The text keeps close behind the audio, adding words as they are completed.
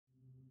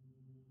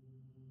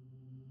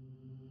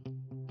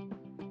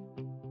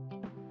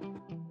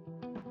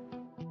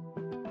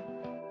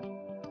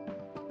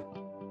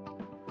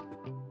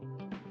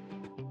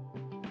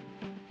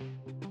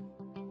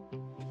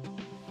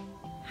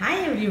Hi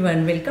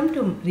everyone, welcome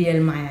to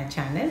Real Maya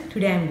channel.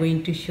 Today I am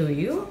going to show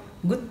you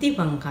Gutti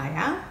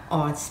Vankaya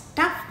or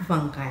stuffed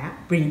Vankaya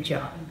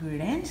brinjal.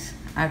 Ingredients: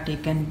 I have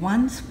taken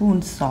 1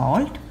 spoon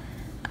salt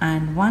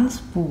and 1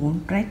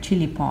 spoon red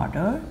chili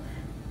powder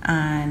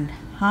and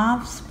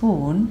half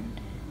spoon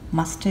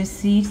mustard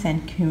seeds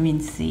and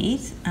cumin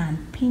seeds and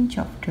pinch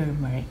of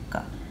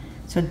turmeric.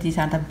 So these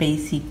are the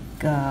basic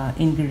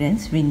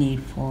ingredients we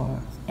need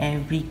for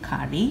every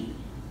curry.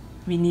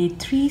 We need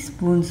 3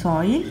 spoons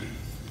oil.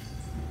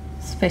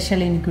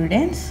 Special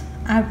ingredients: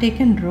 I have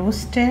taken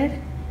roasted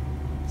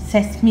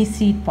sesame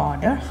seed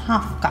powder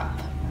half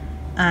cup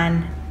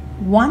and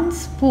 1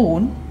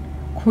 spoon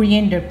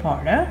coriander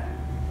powder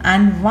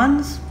and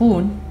 1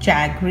 spoon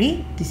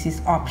jaggery. This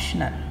is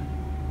optional.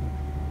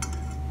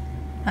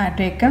 I have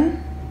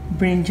taken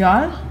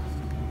brinjal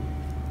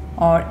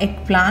or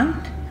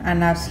eggplant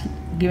and I have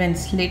given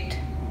slit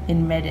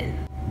in middle.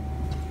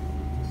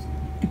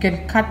 You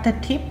can cut the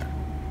tip,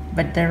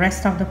 but the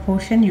rest of the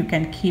portion you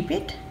can keep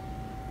it.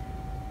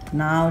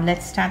 Now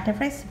let's start the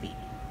recipe.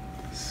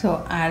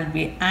 So I'll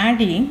be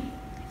adding,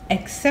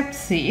 except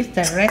seeds,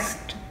 the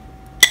rest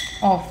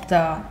of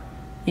the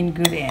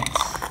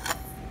ingredients: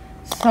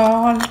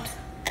 salt,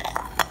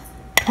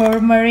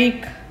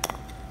 turmeric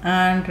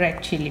and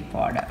red chili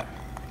powder.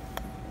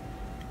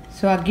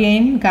 So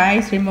again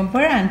guys,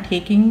 remember I'm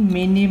taking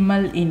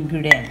minimal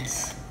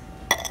ingredients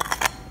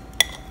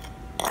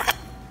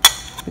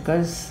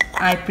because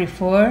I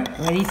prefer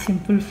very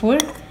simple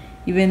food.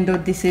 Even though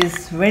this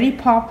is very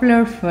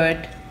popular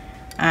food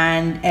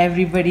and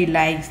everybody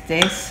likes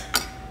this,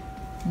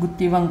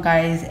 Gutti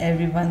Vankaya is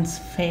everyone's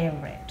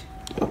favorite.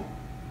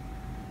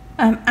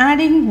 I'm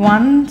adding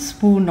 1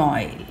 spoon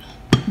oil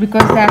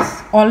because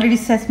that's already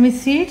sesame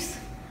seeds,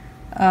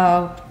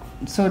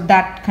 so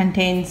that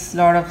contains a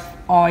lot of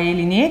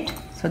oil in it.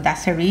 So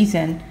that's the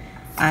reason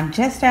I'm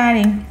just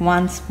adding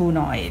 1 spoon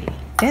oil.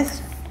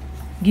 Just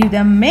give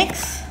them a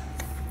mix.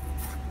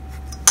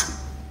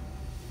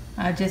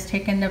 I've just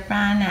taken the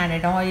pan,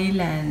 added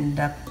oil and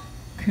the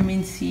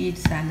cumin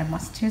seeds and the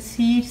mustard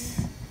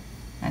seeds,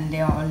 and they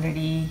are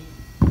already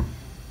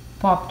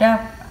popped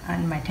up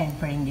and my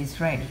tempering is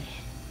ready.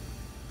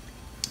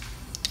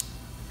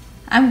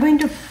 I'm going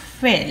to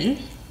fill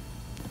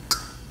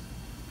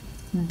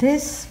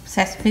this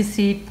sesame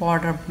seed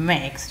powder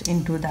mixed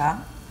into the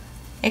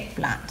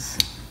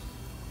eggplants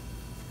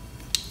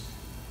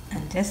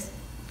and just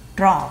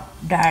drop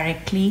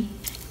directly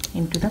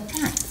into the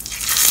pan.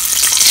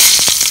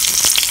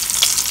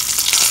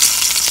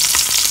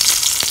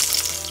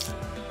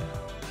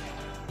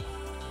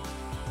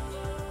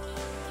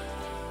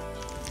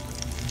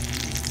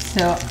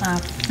 So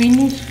I've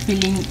finished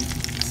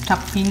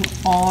stuffing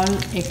all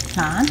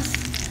eggplants,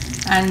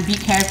 and be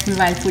careful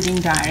while putting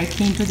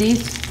directly into this.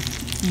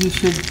 You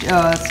should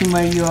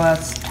simmer your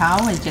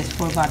stove. I just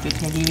forgot to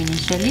tell you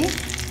initially,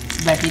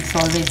 but it's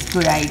always a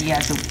good idea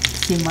to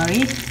simmer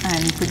it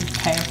and put it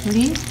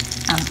carefully.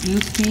 I'm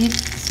used to it,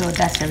 so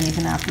that's the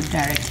reason I put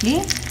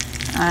directly.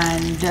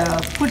 And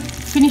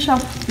finish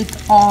off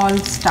with all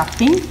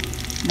stuffing,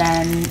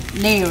 then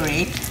layer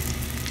it.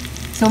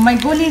 So my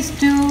goal is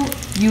to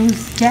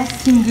use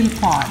just single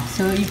pot.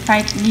 So if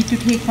I need to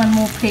take one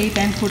more plate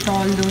and put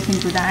all those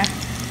into that,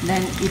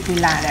 then it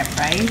will add up,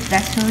 right?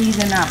 That's the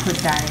reason I put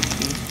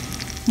directly.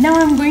 Now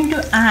I'm going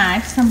to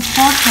add some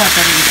hot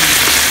water into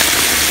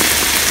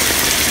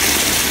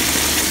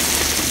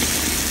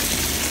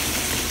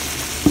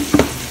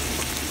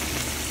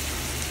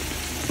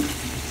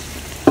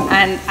it.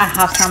 And I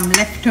have some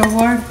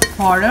leftover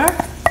powder.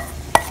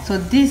 So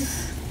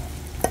this,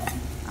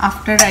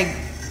 after I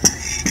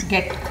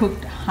get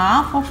cooked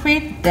half of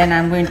it, then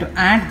I'm going to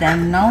add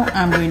them. Now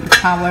I'm going to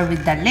cover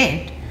with the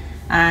lid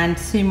and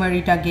simmer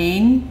it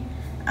again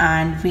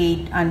and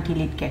wait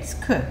until it gets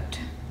cooked.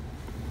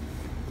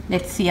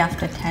 Let's see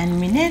after 10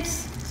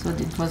 minutes. So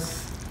it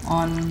was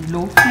on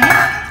low flame.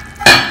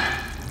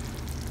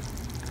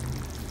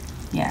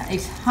 Yeah,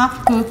 it's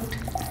half cooked,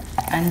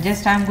 and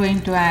just I'm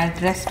going to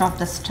add rest of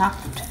the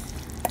stuffed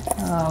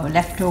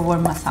leftover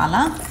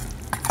masala.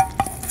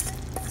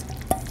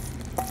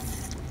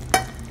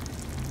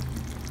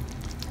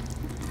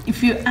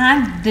 If you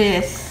add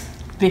this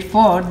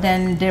before,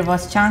 then there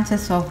was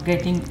chances of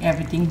getting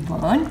everything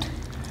burnt,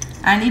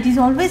 and it is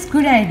always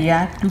good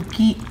idea to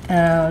keep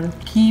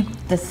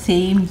the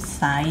same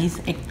size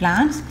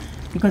eggplants,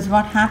 because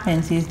what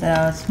happens is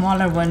the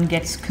smaller one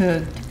gets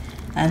cooked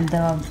and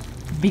the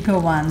bigger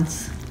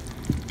ones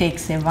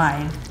takes a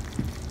while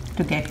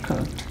to get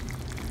cooked.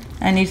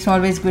 And it's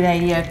always good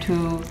idea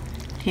to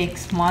take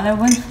smaller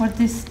ones for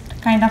this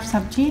kind of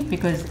sabji,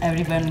 because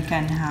everyone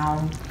can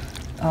have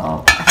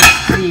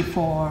 3,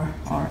 4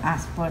 or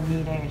as per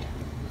needed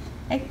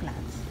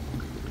eggplants.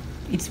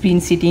 It's been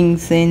sitting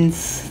since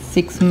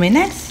 6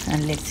 minutes,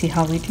 and let's see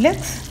how it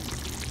looks.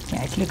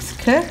 Yeah, it looks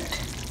cooked.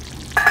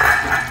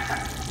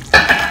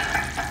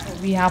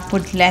 We have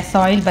put less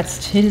oil, but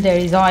still there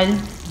is oil.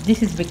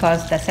 This is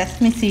because the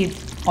sesame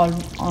seeds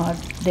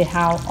they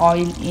have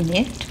oil in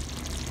it,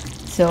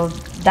 so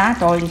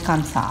that oil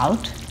comes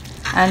out.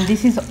 and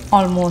this is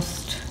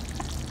almost,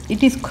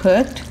 it is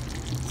cooked.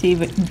 See,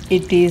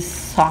 it is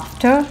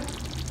softer.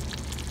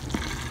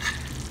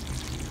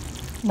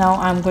 Now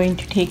I'm going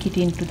to take it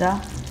into the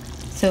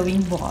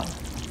serving bowl.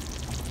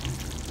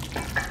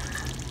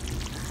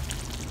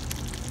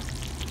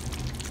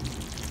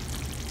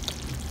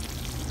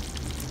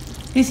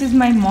 This is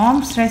my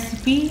mom's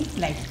recipe,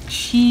 like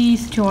she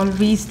used to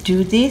always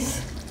do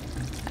this,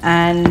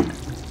 and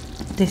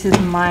this is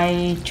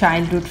my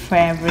childhood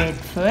favorite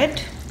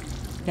food,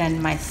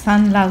 and my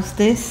son loves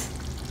this.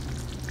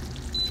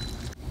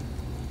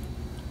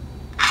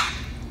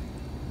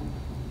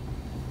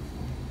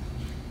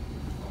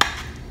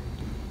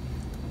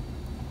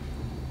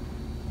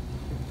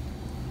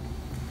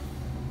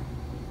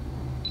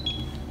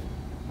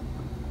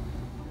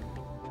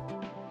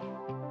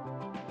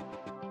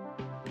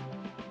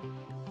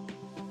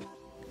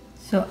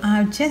 So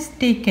I've just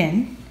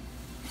taken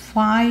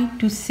 5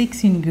 to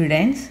 6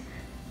 ingredients.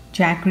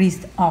 Jaggery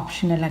is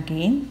optional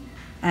again,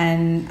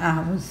 and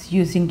I was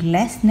using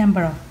less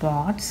number of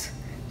pots.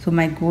 So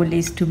my goal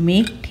is to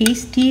make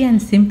tasty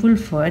and simple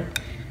food.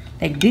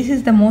 Like this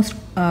is the most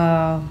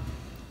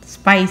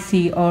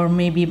spicy or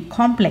maybe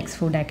complex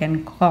food I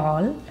can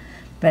call,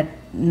 but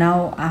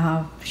now I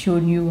have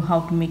shown you how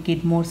to make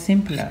it more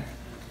simpler.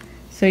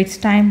 So it's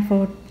time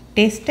for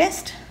taste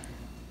test.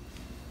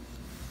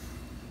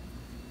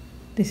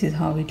 This is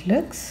how it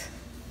looks,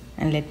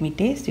 and let me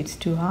taste. It's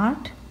too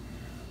hot.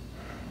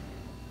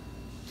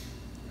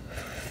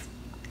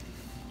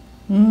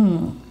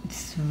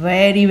 It's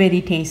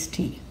very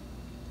tasty.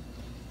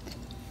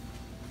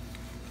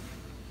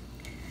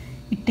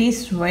 It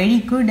tastes very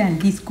good,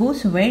 and this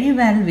goes very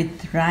well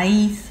with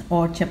rice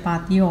or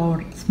chapati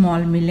or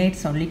small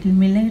millets or little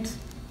millets.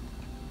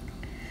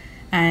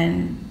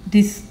 And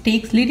this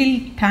takes little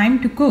time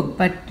to cook,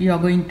 but you're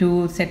going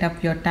to set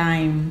up your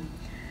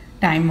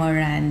timer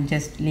and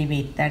just leave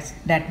it.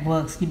 That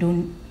works. You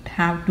don't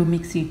have to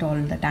mix it all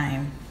the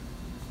time.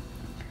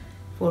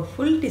 For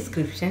full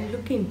description,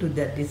 look into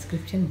the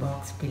description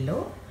box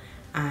below,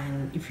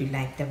 and if you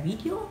like the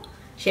video,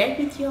 share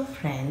with your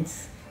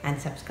friends and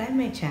subscribe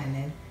my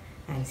channel,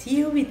 and see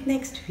you with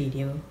next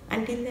video.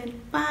 Until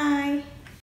then, bye.